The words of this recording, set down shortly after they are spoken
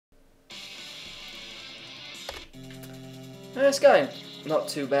It's going not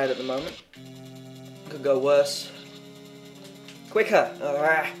too bad at the moment. Could go worse. Quicker!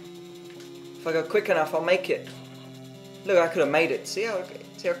 If I go quick enough, I'll make it. Look, I could have made it. See how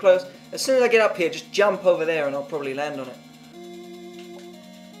close? As soon as I get up here, just jump over there and I'll probably land on it.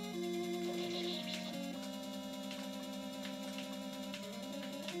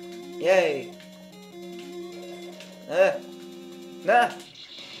 Yay! Nah!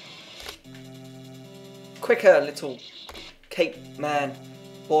 Quicker, little cape man,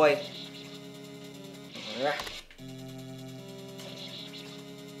 boy.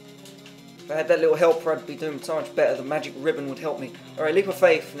 If I had that little helper, I'd be doing so much better. The magic ribbon would help me. Alright, leap of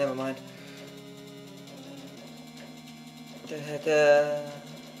faith, never mind.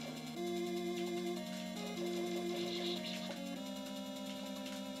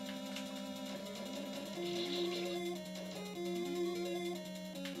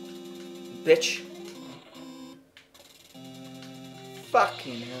 Bitch.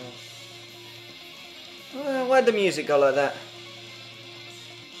 Fucking hell. Why'd the music go like that?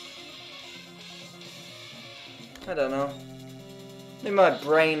 I don't know. Maybe my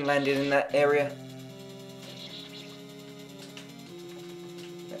brain landed in that area.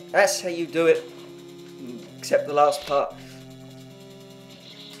 That's how you do it. Except the last part.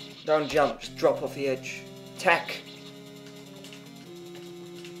 Don't jump, just drop off the edge. Tack.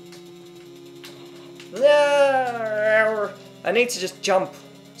 I need to just jump.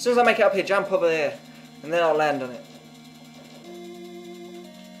 As soon as I make it up here, jump over there. And then I'll land on it.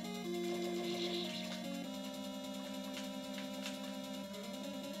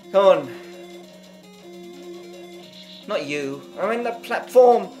 Come on. Not you. I'm in the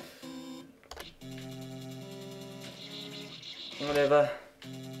platform. Whatever.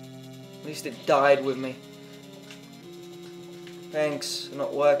 At least it died with me. Thanks for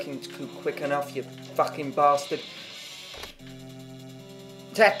not working too quick enough, you fucking bastard.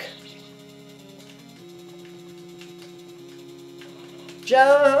 Attack!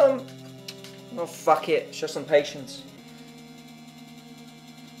 Jump! Oh, fuck it. Show some patience.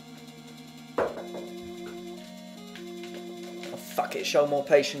 Oh, fuck it. Show more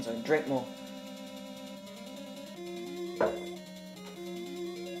patience and drink more.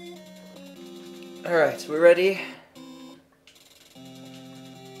 Alright, we ready?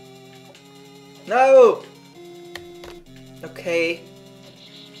 No! Okay.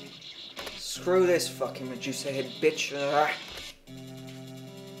 Screw this fucking Medusa head bitch.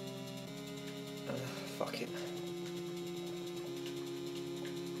 Fuck it.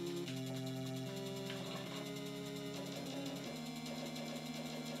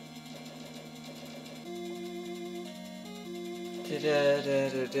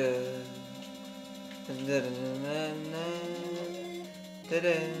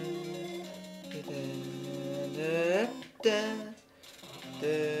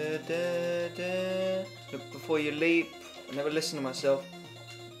 Look, before you leap, I never listen to myself.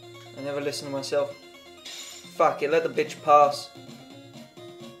 I never listen to myself. Fuck it, let the bitch pass.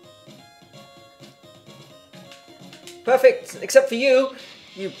 Perfect, except for you,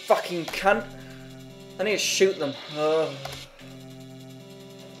 you fucking cunt. I need to shoot them. Oh.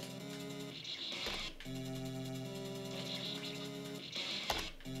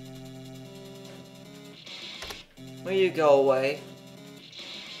 Will you go away?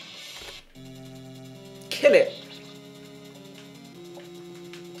 Kill it!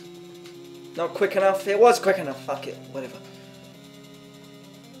 Not quick enough? It was quick enough, fuck it, whatever.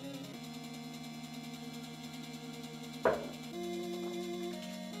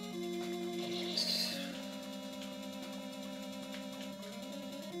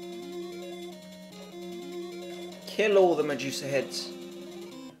 Kill all the Medusa heads.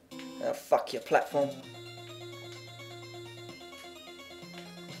 Oh, fuck your platform.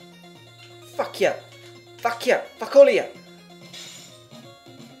 Fuck ya! Fuck ya! Fuck all of ya!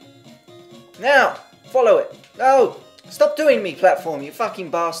 Now! Follow it! No! Stop doing me, platform, you fucking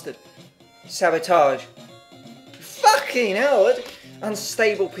bastard! Sabotage! Fucking hell! What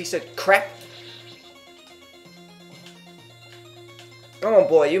unstable piece of crap! Come on,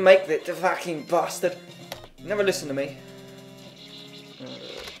 boy, you make it, the fucking bastard! Never listen to me.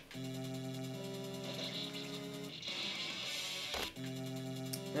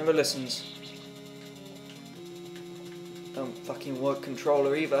 Never listens. Don't fucking work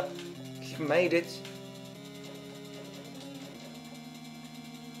controller either. You've made it.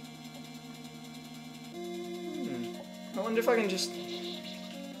 I wonder if I can just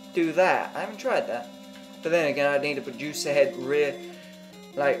do that. I haven't tried that. But then again, I'd need to produce a head rear,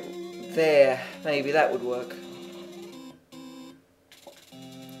 like there. Maybe that would work.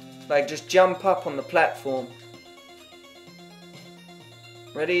 Like just jump up on the platform.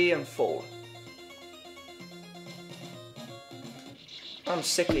 Ready and fall. I'm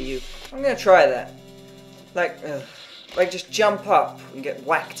sick of you. I'm gonna try that. Like just jump up and get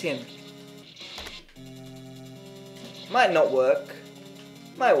whacked in. Might not work.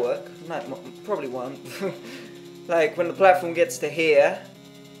 Might work. Probably won't. Like when the platform gets to here,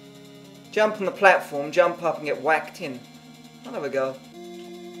 jump on the platform, jump up and get whacked in. I'll have a go.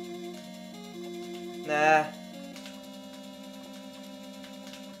 Nah.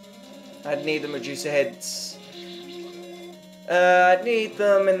 I'd need them reducer heads. I'd need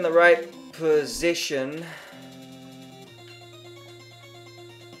them in the right position.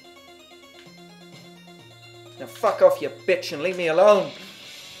 Now fuck off, you bitch, and leave me alone.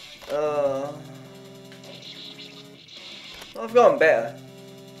 I've gotten better.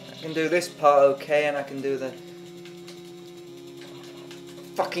 I can do this part okay, and I can do the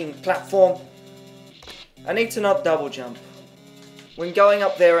fucking platform. I need to not double jump. When going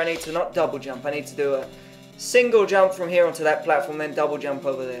up there, I need to not double jump. I need to do a single jump from here onto that platform, then double jump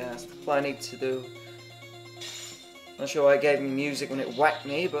over there. That's what I need to do. Not sure why it gave me music when it whacked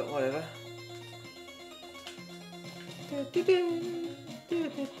me, but whatever.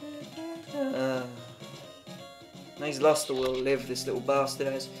 He's lost the will to live, this little bastard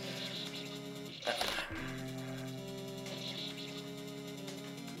has.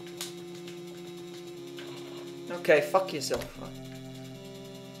 Okay, fuck yourself.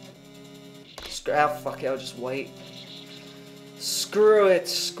 Fuck it, I'll just wait. Screw it,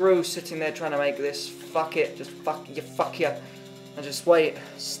 screw sitting there trying to make this. Fuck it, just fuck you. I'll just wait.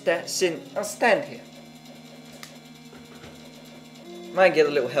 I'll stand here. Might get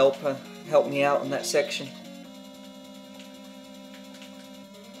a little helper, help me out in that section.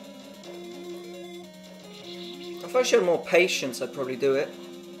 If I showed more patience, I'd probably do it.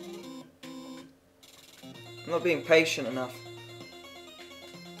 I'm not being patient enough.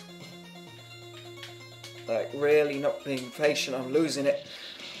 Like, really not being patient, I'm losing it.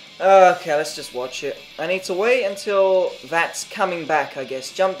 Okay, let's just watch it. I need to wait until that's coming back, I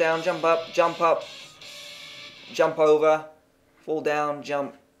guess. Jump down, jump up, jump over, fall down,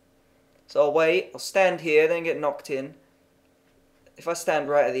 jump. So I'll wait, I'll stand here, then get knocked in. If I stand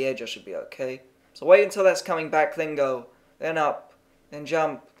right at the edge, I should be okay. So wait until that's coming back, then go. Then up, then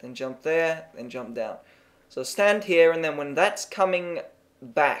jump there, then jump down. So stand here, and then when that's coming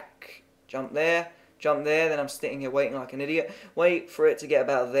back, jump there, then I'm sitting here waiting like an idiot. Wait for it to get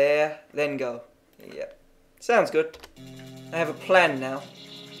about there, then go. Yeah. Sounds good. I have a plan now.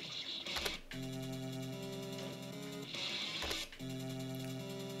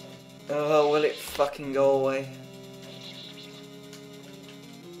 Oh, will it fucking go away?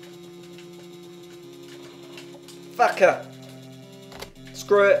 Fucker!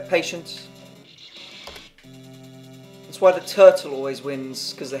 Screw it, patience. That's why the turtle always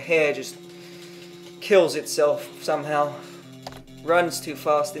wins, because the hare just kills itself somehow. Runs too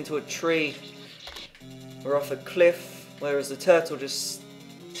fast into a tree or off a cliff, whereas the turtle just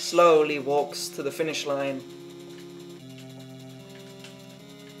slowly walks to the finish line.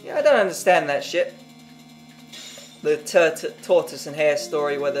 Yeah, I don't understand that shit. The tortoise and hare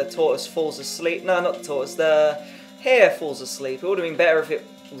story where the tortoise falls asleep. No, not the tortoise, the hare falls asleep. It would have been better if it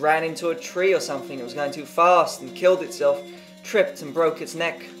ran into a tree or something. It was going too fast and killed itself, tripped and broke its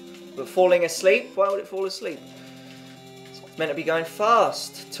neck. But falling asleep? Why would it fall asleep? It's meant to be going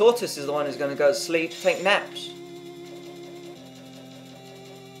fast. Tortoise is the one who's going to go to sleep, take naps.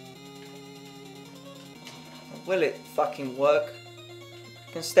 Will it fucking work?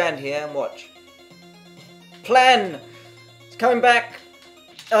 I can stand here and watch. Plan! It's coming back!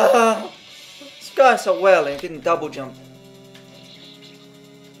 It's going so well and it didn't double jump.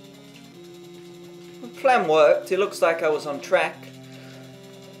 The plan worked. It looks like I was on track.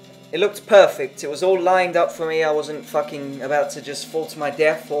 It looked perfect. It was all lined up for me. I wasn't fucking about to just fall to my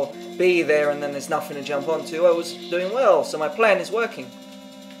death or be there and then there's nothing to jump onto. I was doing well, so my plan is working.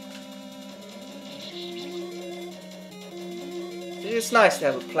 It's nice to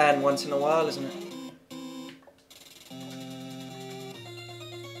have a plan once in a while, isn't it?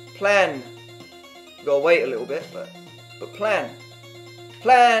 Plan. Gotta wait a little bit, but plan.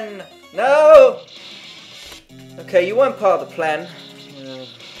 Plan! No! Okay, you weren't part of the plan.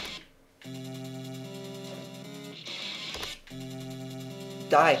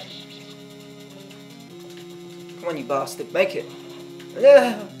 Die. Come on, you bastard. Make it.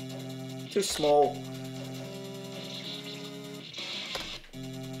 Yeah. Too small.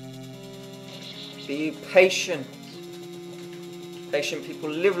 Be patient. Patient people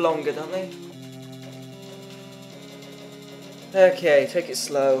live longer, don't they? Okay, take it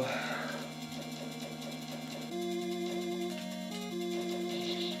slow.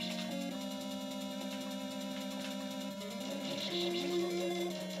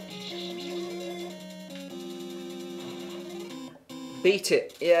 Beat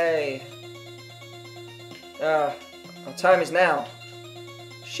it. Yay. Our time is now.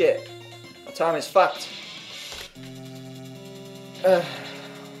 Shit. Our time is fucked. Well,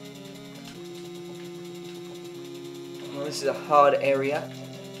 this is a hard area.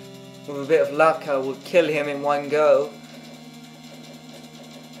 With a bit of luck, I will kill him in one go.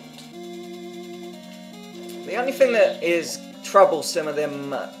 The only thing that is troublesome are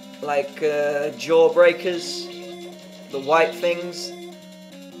them, like, jawbreakers, the white things.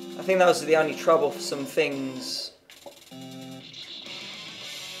 I think those are the only troublesome things.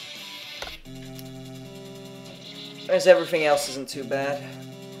 Whereas everything else isn't too bad.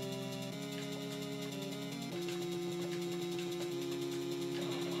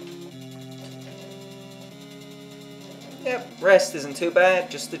 Yep, rest isn't too bad,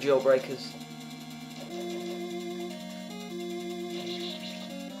 just the jawbreakers.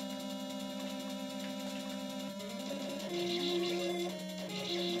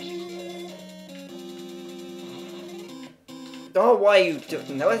 Oh, why are you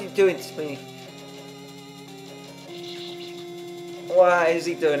doing? What are you doing to me? Why is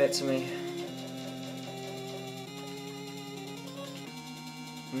he doing it to me?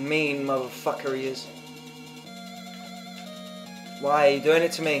 Mean motherfucker he is. Why are you doing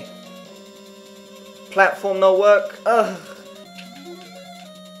it to me? Platform no work? Ugh.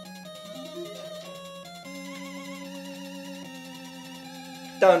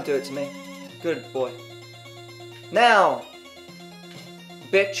 Don't do it to me. Good boy. Now!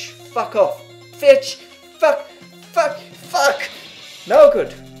 Bitch, fuck off. Bitch, fuck, fuck, fuck! No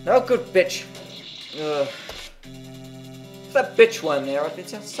good. No good, bitch. Ugh. If that bitch won there, I'd be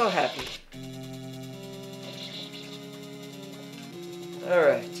so happy.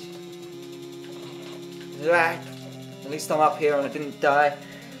 Alright. At least I'm up here and I didn't die.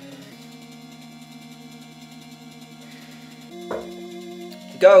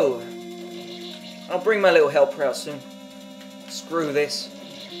 Go! I'll bring my little helper out soon. Screw this.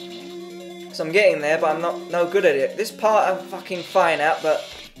 Because I'm getting there, but I'm no good at it. This part I'm fucking fine at, but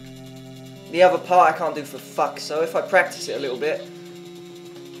the other part I can't do for fuck. So if I practice it a little bit,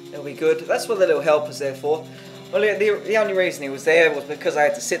 it'll be good. That's what the little helper's there for. Well, the only reason he was there was because I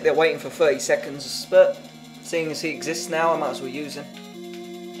had to sit there waiting for 30 seconds, but seeing as he exists now, I might as well use him.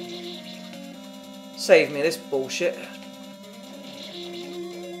 Save me this bullshit.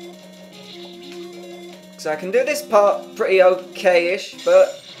 Because I can do this part pretty okay-ish,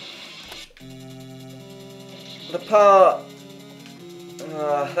 but the part...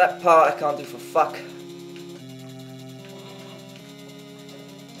 that part I can't do for fuck.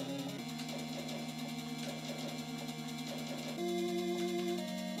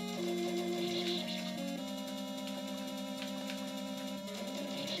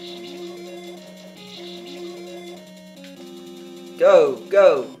 Go,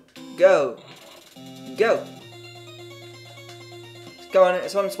 go, go, go. It's going,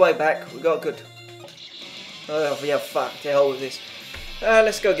 it's on its way back. We got good. Oh, yeah, fuck, to hell with this.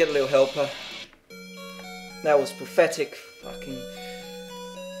 Let's go get a little helper. That was pathetic. Fucking